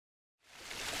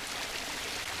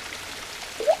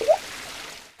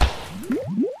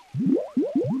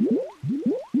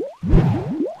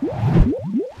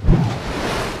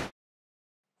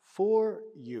For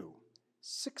you.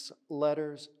 6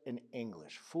 letters in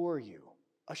English, for you,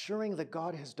 assuring that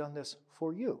God has done this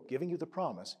for you, giving you the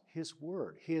promise, His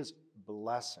word, His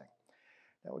blessing.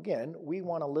 Now again, we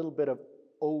want a little bit of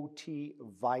OT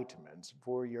vitamins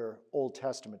for your Old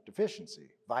Testament deficiency,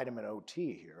 vitamin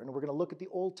OT here, and we're going to look at the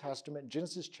Old Testament,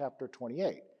 Genesis chapter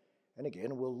 28. And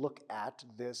again, we'll look at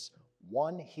this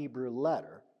one Hebrew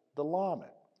letter, the Lamed.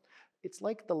 It's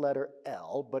like the letter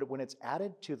L, but when it's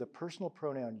added to the personal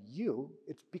pronoun you,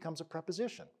 it becomes a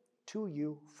preposition. To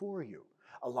you, for you.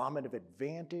 A lamed of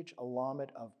advantage, a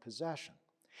lamed of possession.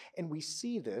 And we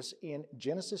see this in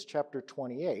Genesis chapter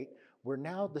 28, where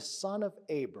now the son of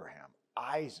Abraham,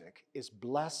 Isaac, is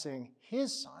blessing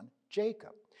his son,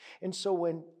 Jacob. And so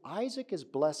when Isaac is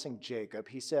blessing Jacob,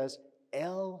 he says,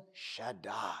 El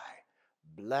Shaddai,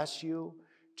 bless you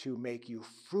to make you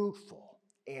fruitful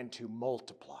and to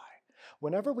multiply.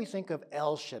 Whenever we think of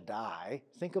El Shaddai,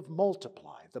 think of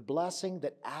multiply, the blessing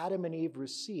that Adam and Eve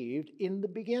received in the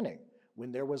beginning,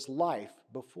 when there was life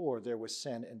before there was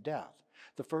sin and death.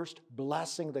 The first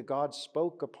blessing that God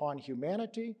spoke upon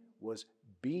humanity was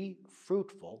be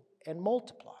fruitful and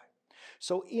multiply.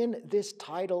 So in this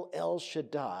title, El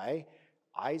Shaddai,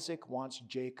 Isaac wants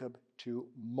Jacob to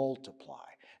multiply,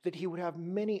 that he would have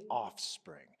many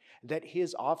offspring, that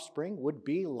his offspring would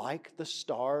be like the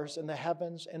stars in the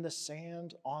heavens and the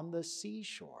sand on the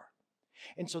seashore.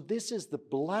 And so this is the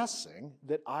blessing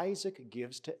that Isaac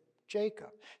gives to Jacob,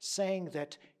 saying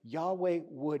that Yahweh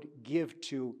would give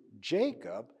to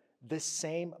Jacob the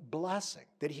same blessing,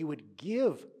 that he would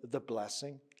give the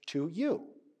blessing to you.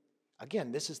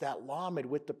 Again, this is that lamed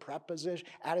with the preposition,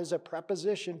 add as a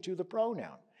preposition to the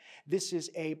pronoun. This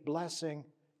is a blessing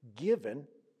given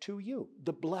to you,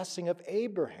 the blessing of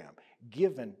Abraham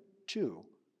given to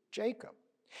Jacob.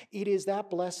 It is that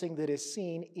blessing that is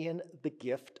seen in the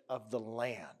gift of the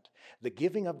land, the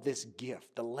giving of this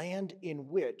gift, the land in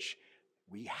which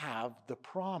we have the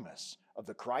promise of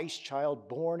the Christ child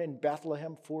born in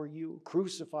Bethlehem for you,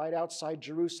 crucified outside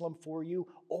Jerusalem for you,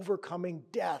 overcoming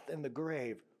death and the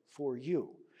grave for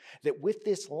you. That with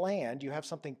this land, you have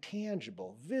something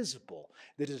tangible, visible,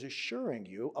 that is assuring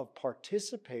you of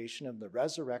participation in the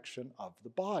resurrection of the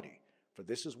body. For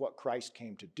this is what Christ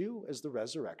came to do as the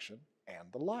resurrection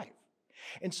and the life.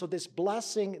 And so this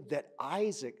blessing that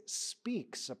Isaac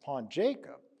speaks upon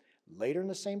Jacob, later in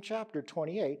the same chapter,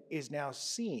 28, is now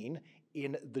seen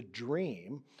in the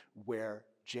dream where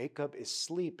Jacob is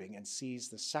sleeping and sees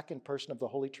the second person of the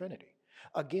Holy Trinity.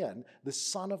 Again, the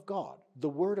Son of God, the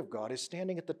Word of God, is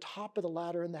standing at the top of the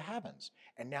ladder in the heavens.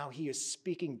 And now he is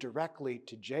speaking directly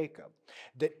to Jacob,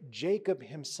 that Jacob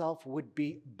himself would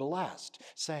be blessed,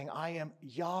 saying, I am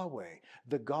Yahweh,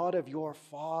 the God of your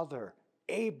father,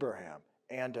 Abraham,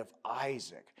 and of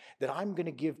Isaac, that I'm going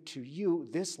to give to you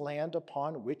this land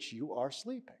upon which you are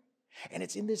sleeping. And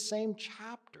it's in this same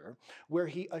chapter where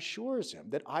he assures him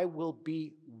that I will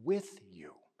be with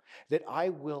you, that I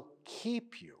will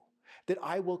keep you, that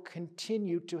I will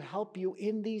continue to help you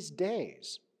in these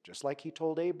days. Just like he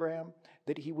told Abraham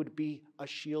that he would be a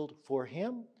shield for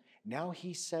him, now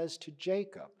he says to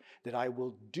Jacob that I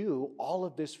will do all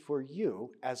of this for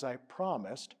you as I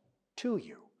promised to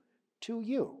you. To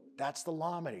you. That's the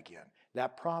lamed again.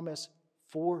 That promise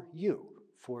for you,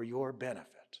 for your benefit.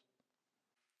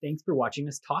 Thanks for watching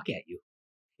us talk at you.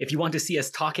 If you want to see us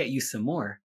talk at you some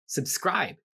more,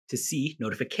 subscribe to see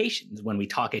notifications when we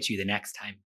talk at you the next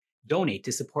time. Donate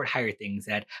to support Higher Things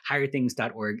at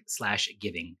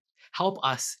higherthings.org/giving. Help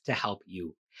us to help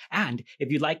you. And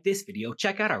if you like this video,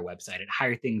 check out our website at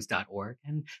higherthings.org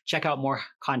and check out more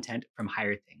content from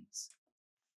Higher Things.